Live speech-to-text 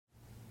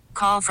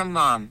call from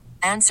mom.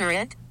 Answer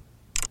it.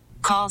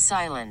 Call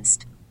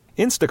silenced.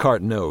 Instacart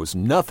knows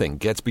nothing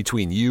gets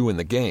between you and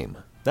the game.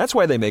 That's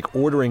why they make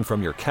ordering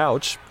from your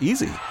couch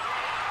easy.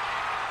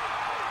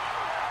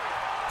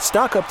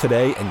 Stock up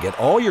today and get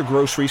all your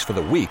groceries for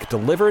the week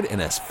delivered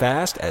in as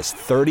fast as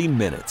 30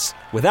 minutes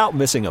without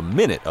missing a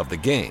minute of the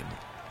game.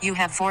 You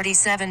have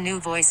 47 new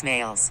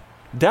voicemails.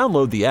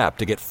 Download the app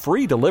to get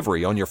free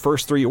delivery on your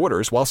first 3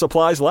 orders while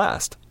supplies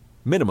last.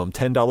 Minimum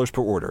 $10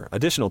 per order.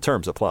 Additional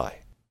terms apply.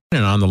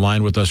 And on the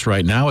line with us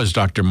right now is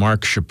Dr.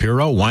 Marc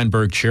Shapiro,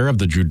 Weinberg Chair of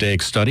the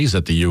Judaic Studies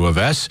at the U of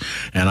S.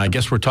 And I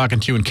guess we're talking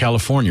to you in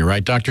California,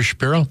 right, Dr.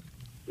 Shapiro?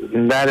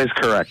 That is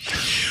correct.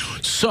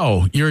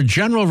 So, your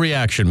general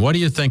reaction, what do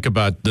you think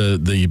about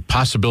the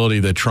possibility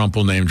that Trump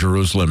will name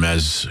Jerusalem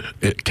as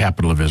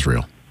capital of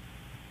Israel?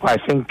 I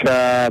think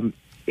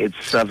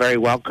it's very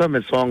welcome.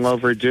 It's long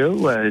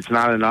overdue. It's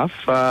not enough.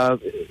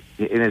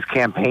 In his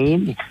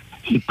campaign,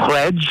 he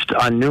pledged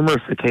on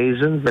numerous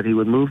occasions that he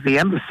would move the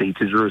embassy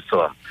to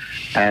Jerusalem,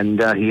 and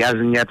he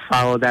hasn't yet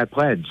followed that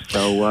pledge.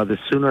 So the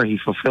sooner he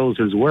fulfills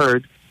his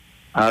word,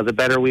 the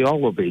better we all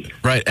will be.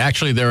 Right.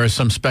 Actually, there is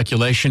some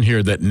speculation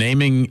here that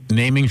naming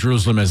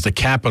Jerusalem as the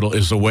capital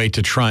is a way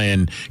to try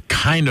and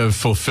kind of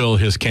fulfill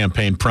his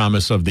campaign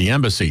promise of the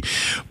embassy.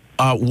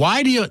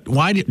 Why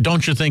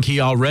don't you think he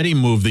already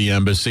moved the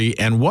embassy,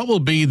 and what will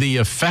be the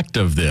effect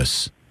of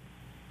this?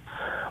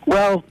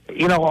 Well,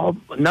 a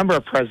number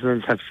of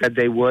presidents have said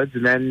they would,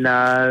 and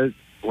then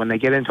when they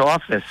get into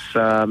office,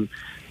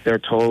 they're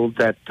told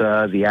that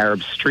the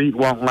Arab street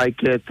won't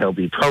like it. There'll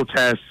be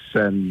protests,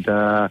 and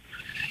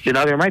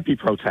there might be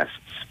protests.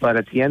 But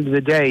at the end of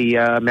the day,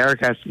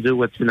 America has to do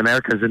what's in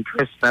America's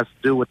interest, has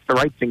to do what's the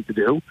right thing to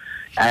do.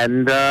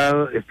 And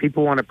if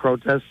people want to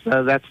protest,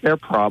 that's their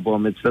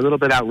problem. It's a little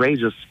bit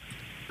outrageous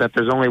that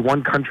there's only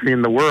one country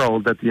in the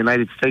world that the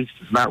United States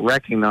does not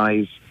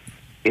recognize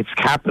its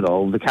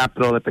capital, the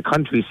capital that the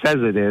country says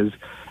it is,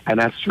 and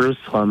that's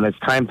Jerusalem. It's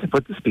time to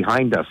put this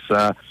behind us.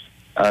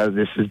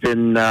 This has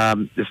been,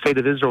 the State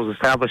of Israel was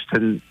established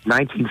in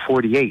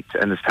 1948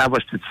 and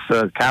established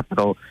its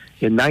capital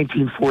in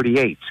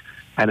 1948.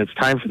 And it's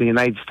time for the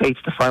United States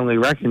to finally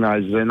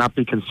recognize it and not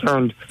be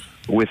concerned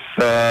with,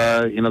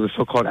 the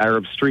so-called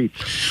Arab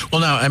streets. Well,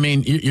 now, I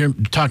mean, you're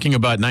talking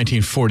about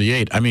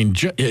 1948. I mean,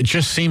 it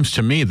just seems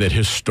to me that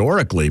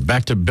historically,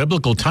 back to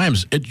biblical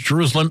times,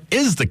 Jerusalem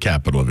is the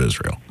capital of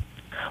Israel.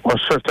 Well,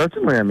 sure,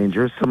 certainly. I mean,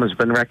 Jerusalem has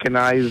been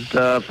recognized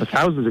for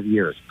thousands of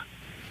years.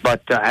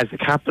 But as the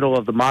capital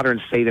of the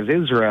modern state of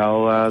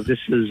Israel, this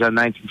is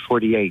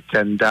 1948.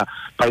 And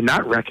by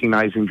not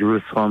recognizing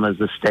Jerusalem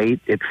as a state,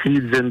 it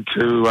feeds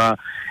into the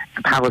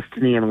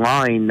Palestinian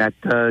line that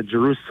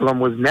Jerusalem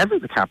was never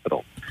the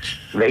capital.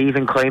 They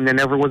even claim there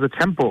never was a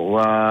temple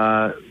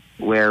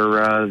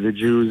where the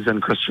Jews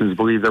and Christians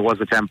believe there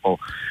was a temple.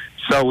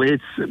 So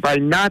it's by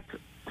not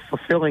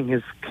fulfilling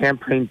his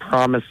campaign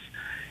promise,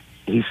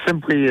 he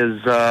simply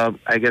is,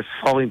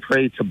 falling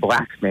prey to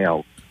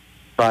blackmail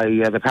by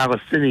the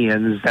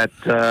Palestinians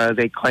that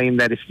they claim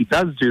that if he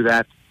does do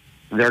that,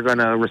 they're going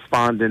to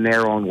respond in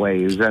their own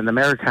ways. And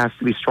America has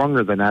to be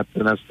stronger than that,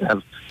 and has to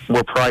have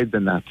more pride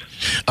than that.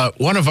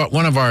 One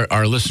of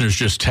our listeners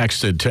just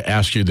texted to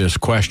ask you this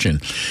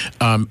question.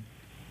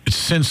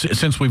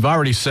 Since we've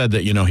already said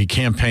that, he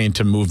campaigned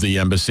to move the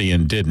embassy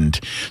and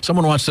didn't,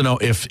 someone wants to know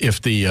if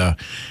the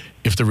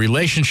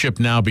relationship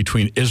now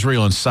between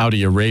Israel and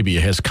Saudi Arabia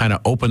has kind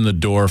of opened the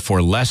door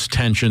for less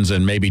tensions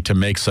and maybe to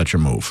make such a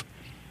move.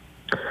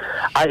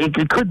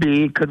 It could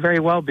be. It could very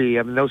well be.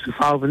 I mean, those who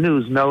follow the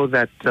news know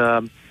that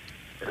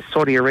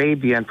Saudi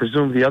Arabia and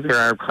presumably other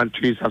Arab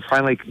countries have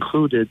finally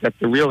concluded that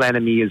the real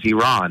enemy is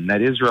Iran,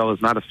 that Israel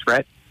is not a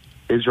threat.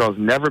 Israel has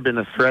never been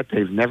a threat.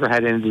 They've never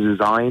had any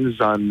designs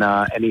on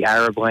any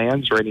Arab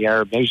lands or any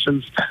Arab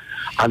nations.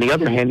 On the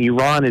other hand,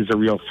 Iran is a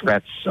real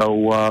threat.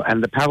 So,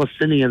 and the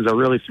Palestinians are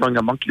really throwing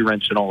a monkey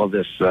wrench in all of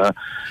this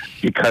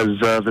because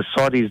the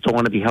Saudis don't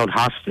want to be held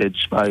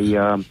hostage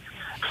by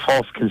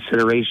false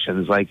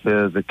considerations like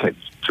the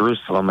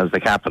Jerusalem as the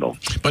capital.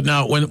 But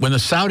now, when the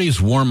Saudis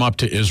warm up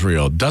to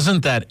Israel,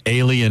 doesn't that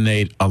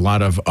alienate a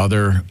lot of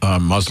other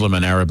Muslim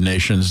and Arab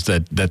nations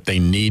that they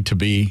need to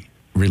be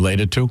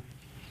related to?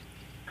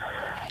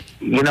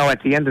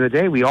 At the end of the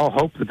day, we all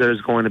hope that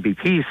there's going to be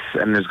peace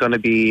and there's going to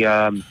be,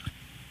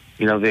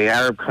 the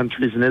Arab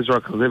countries and Israel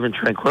can live in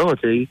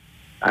tranquility.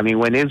 I mean,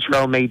 when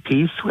Israel made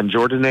peace, when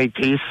Jordan made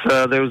peace,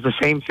 there was the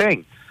same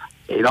thing.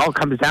 It all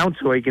comes down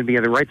to you can be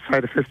on the right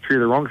side of history or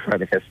the wrong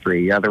side of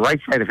history. The right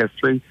side of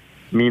history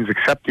means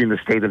accepting the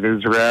state of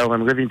Israel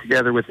and living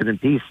together with it in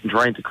peace and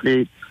trying to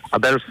create a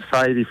better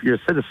society for your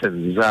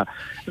citizens.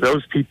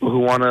 Those people who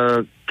want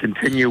to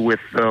continue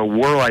with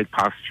warlike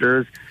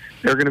postures,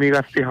 they're going to be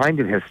left behind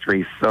in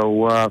history.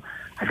 So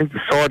I think the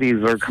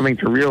Saudis are coming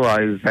to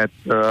realize that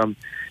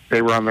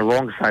they were on the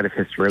wrong side of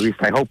history. At least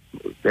I hope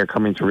they're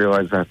coming to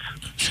realize that.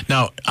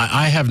 Now,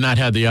 I have not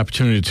had the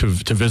opportunity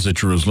to visit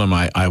Jerusalem.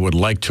 I would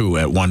like to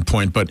at one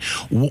point. But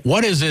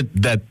what is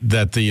it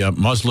that the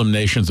Muslim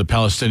nations, the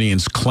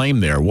Palestinians,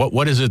 claim there?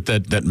 What is it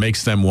that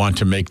makes them want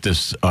to make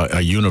this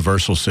a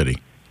universal city?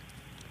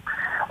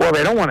 Well,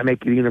 they don't want to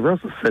make it a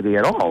universal city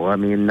at all. I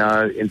mean,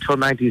 until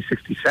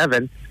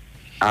 1967,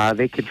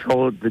 they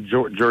controlled, the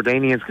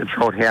Jordanians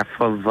controlled half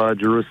of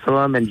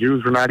Jerusalem, and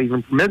Jews were not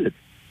even permitted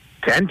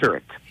to enter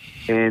it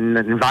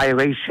in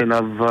violation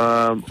of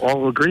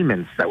all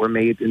agreements that were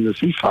made in the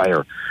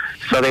ceasefire.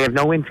 So they have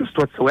no interest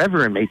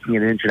whatsoever in making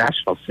it an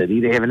international city.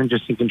 They have an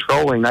interest in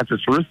controlling not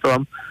just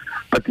Jerusalem,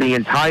 but the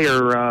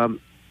entire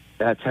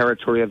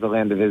territory of the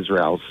land of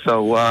Israel.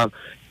 So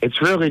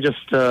it's really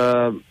just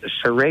a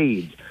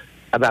charade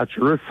about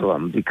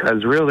Jerusalem,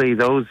 because really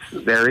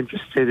they're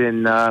interested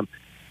in the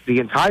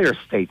entire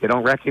state. They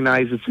don't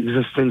recognize its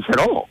existence at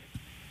all.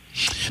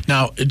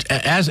 Now,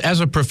 as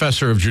a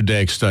professor of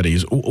Judaic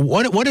Studies,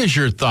 what is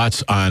your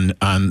thoughts on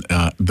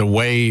the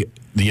way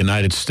the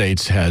United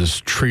States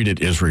has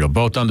treated Israel,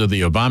 both under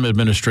the Obama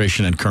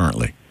administration and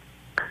currently?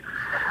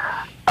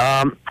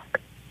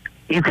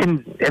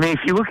 If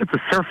you look at the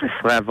surface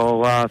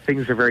level,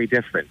 things are very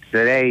different.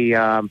 Today,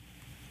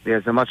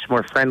 there's a much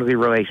more friendly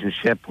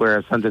relationship,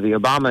 whereas under the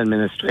Obama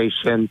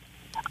administration,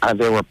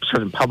 there were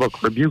certain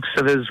public rebukes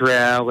of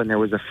Israel, and there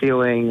was a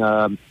feeling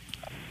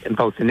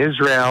both in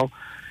Israel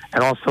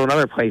and also in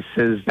other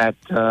places that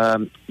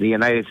the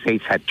United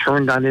States had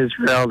turned on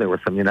Israel. There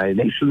were some United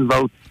Nations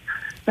votes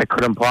that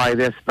could imply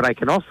this, but I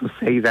can also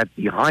say that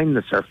behind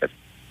the surface,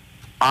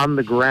 on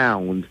the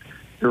ground,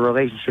 the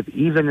relationship,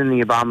 even in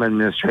the Obama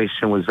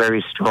administration, was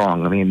very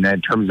strong. I mean,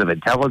 in terms of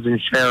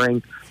intelligence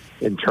sharing,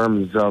 in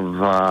terms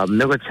of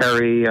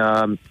military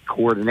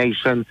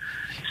coordination.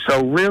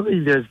 So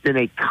really, there's been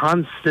a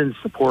constant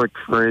support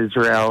for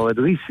Israel, at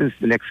least since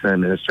the Nixon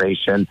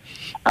administration,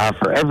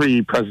 for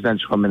every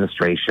presidential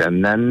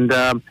administration. And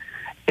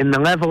in the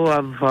level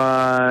of,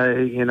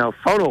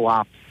 photo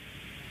ops,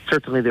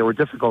 certainly there were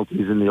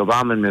difficulties in the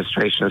Obama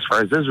administration as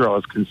far as Israel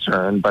is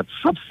concerned, but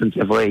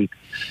substantively,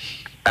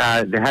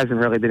 there hasn't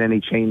really been any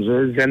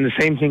changes. And the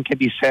same thing can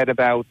be said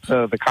about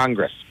the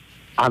Congress.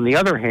 On the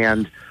other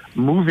hand,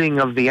 moving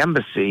of the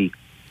embassy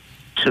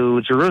to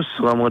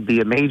Jerusalem would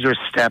be a major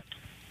step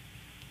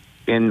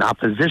in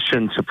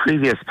opposition to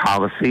previous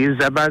policies.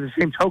 By the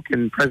same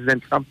token,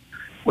 President Trump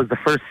was the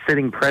first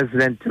sitting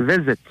president to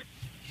visit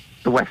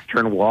the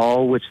Western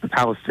Wall, which the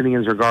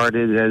Palestinians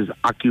regarded as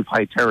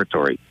occupied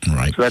territory.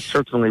 Right. So that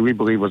certainly, we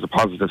believe, was a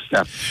positive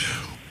step.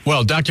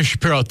 Well, Dr.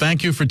 Shapiro,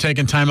 thank you for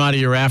taking time out of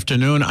your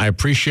afternoon. I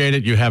appreciate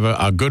it. You have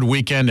a good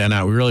weekend, and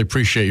I really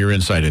appreciate your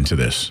insight into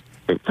this.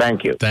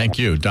 Thank you. Thank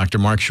you. Dr.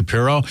 Marc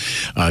Shapiro,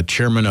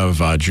 chairman of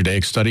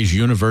Judaic Studies,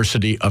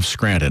 University of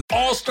Scranton.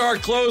 All-star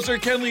closer,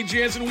 Kenley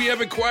Jansen, we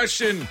have a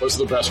question. What's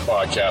the best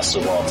podcast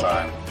of all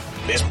time?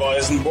 Baseball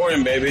isn't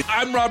boring, baby.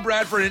 I'm Rob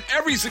Bradford, and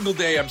every single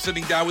day I'm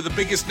sitting down with the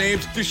biggest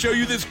names to show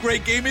you this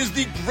great game is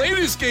the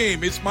greatest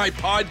game. It's my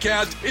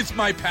podcast. It's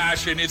my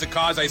passion. It's a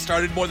cause I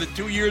started more than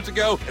 2 years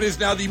ago and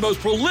is now the most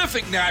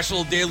prolific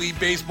national daily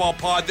baseball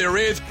pod there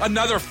is.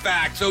 Another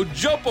fact, so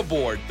jump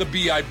aboard the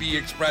BIB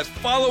Express.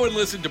 Follow and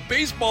listen to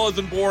Baseball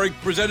Isn't Boring,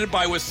 presented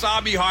by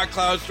Wasabi Hot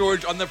Cloud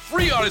Storage on the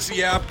free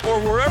Odyssey app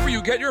or wherever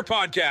you get your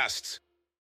podcasts.